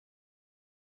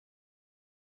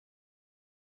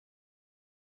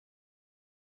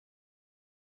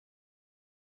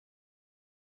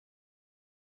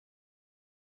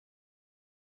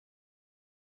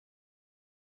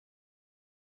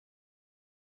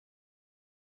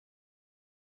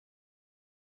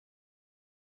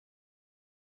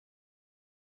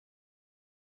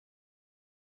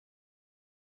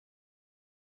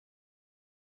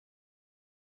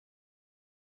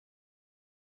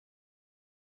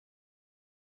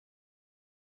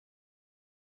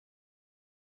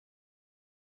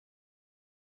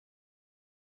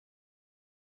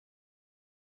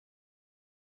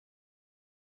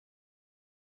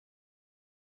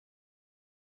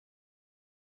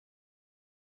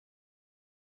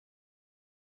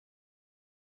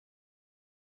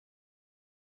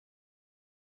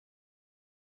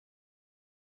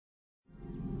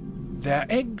Their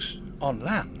eggs, on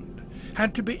land,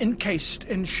 had to be encased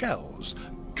in shells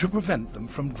to prevent them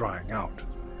from drying out.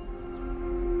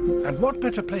 And what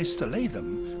better place to lay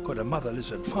them could a mother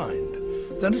lizard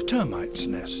find than a termite's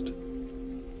nest?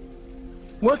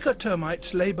 Worker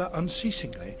termites labour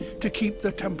unceasingly to keep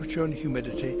the temperature and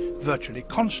humidity virtually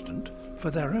constant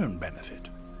for their own benefit.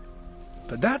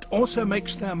 But that also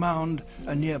makes their mound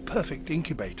a near-perfect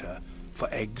incubator for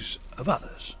eggs of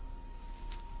others.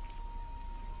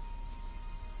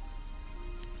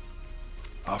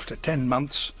 After 10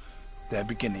 months, they're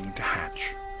beginning to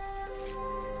hatch.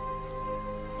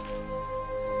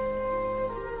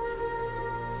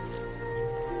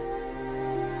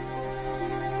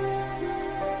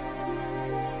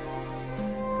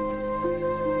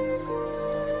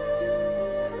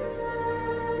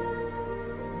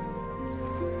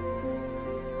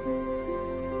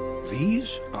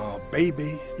 These are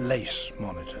baby lace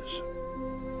monitors.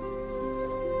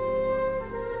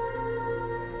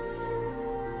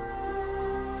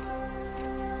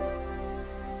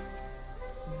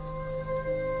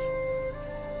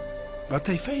 But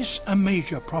they face a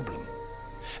major problem.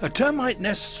 A termite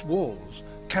nest's walls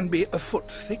can be a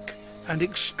foot thick and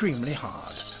extremely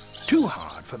hard, too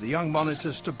hard for the young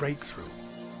monitors to break through.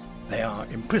 They are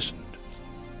imprisoned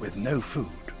with no food.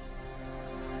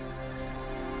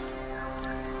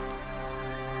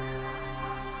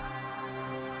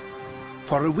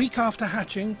 For a week after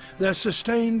hatching, they're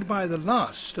sustained by the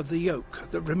last of the yolk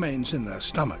that remains in their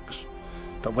stomachs.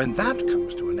 But when that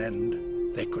comes to an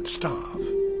end, they could starve.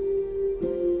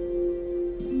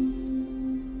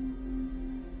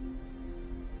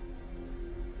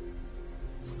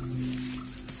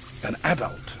 An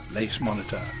adult lace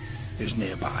monitor is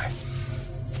nearby.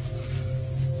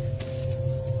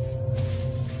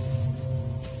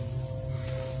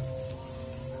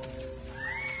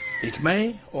 It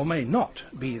may or may not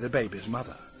be the baby's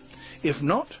mother. If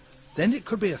not, then it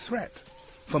could be a threat,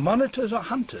 for monitors are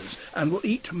hunters and will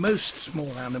eat most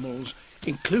small animals,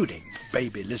 including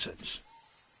baby lizards.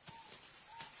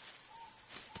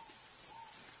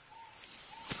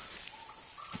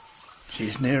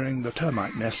 She's nearing the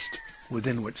termite nest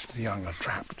within which the young are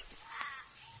trapped.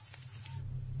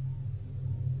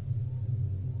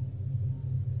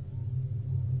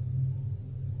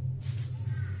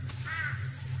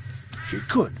 She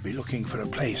could be looking for a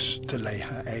place to lay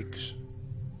her eggs.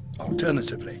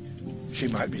 Alternatively, she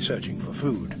might be searching for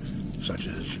food, such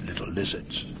as little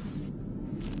lizards.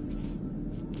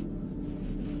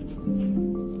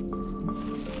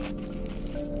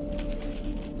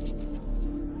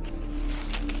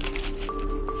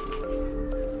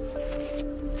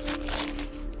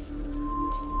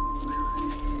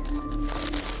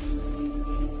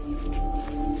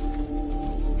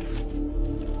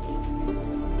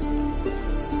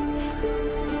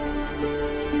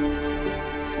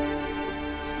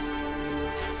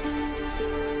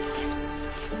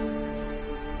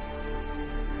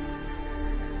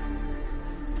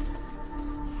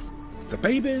 The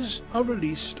babies are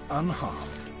released unharmed.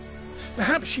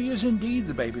 Perhaps she is indeed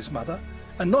the baby's mother,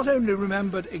 and not only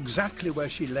remembered exactly where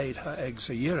she laid her eggs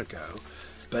a year ago,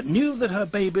 but knew that her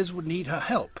babies would need her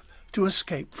help to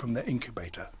escape from the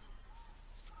incubator.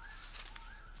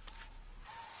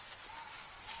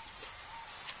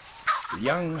 The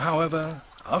young, however,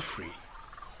 are free,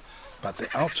 but the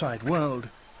outside world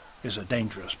is a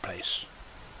dangerous place.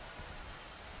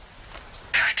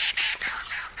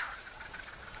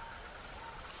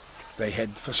 They head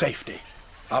for safety,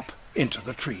 up into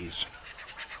the trees.